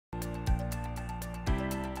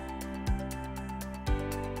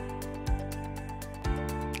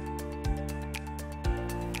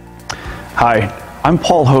Hi, I'm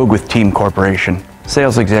Paul Hogue with Team Corporation,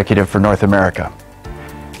 Sales Executive for North America.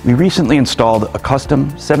 We recently installed a custom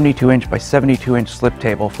 72-inch by 72-inch slip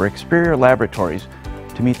table for Experior Laboratories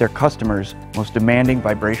to meet their customers' most demanding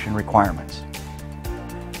vibration requirements.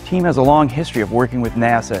 Team has a long history of working with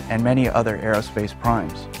NASA and many other aerospace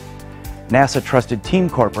primes. NASA trusted Team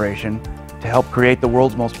Corporation to help create the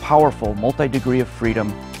world's most powerful multi-degree of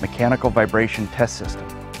freedom mechanical vibration test system,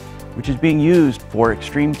 which is being used for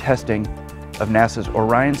extreme testing of NASA's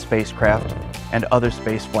Orion spacecraft and other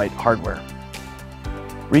spaceflight hardware.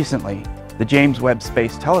 Recently, the James Webb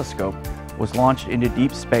Space Telescope was launched into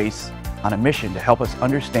deep space on a mission to help us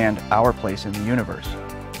understand our place in the universe.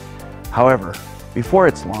 However, before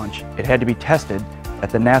its launch, it had to be tested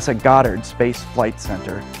at the NASA Goddard Space Flight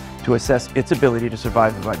Center to assess its ability to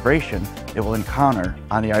survive the vibration it will encounter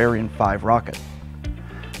on the Ariane 5 rocket.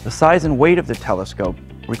 The size and weight of the telescope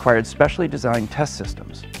required specially designed test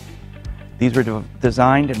systems. These were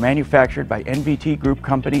designed and manufactured by NVT Group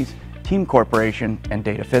companies, Team Corporation, and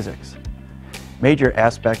Data Physics. Major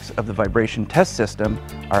aspects of the vibration test system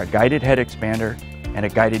are a guided head expander and a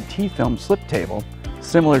guided T-film slip table,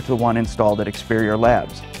 similar to the one installed at Experior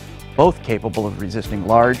Labs, both capable of resisting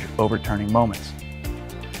large, overturning moments.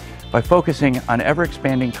 By focusing on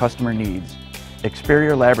ever-expanding customer needs,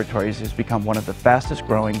 Experior Laboratories has become one of the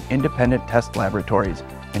fastest-growing independent test laboratories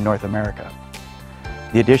in North America.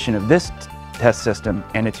 The addition of this test system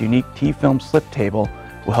and its unique T-film slip table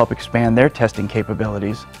will help expand their testing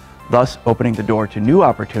capabilities, thus opening the door to new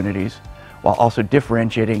opportunities while also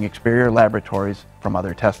differentiating Experior Laboratories from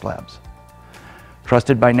other test labs.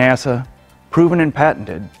 Trusted by NASA, proven and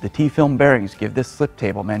patented, the T-film bearings give this slip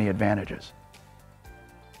table many advantages.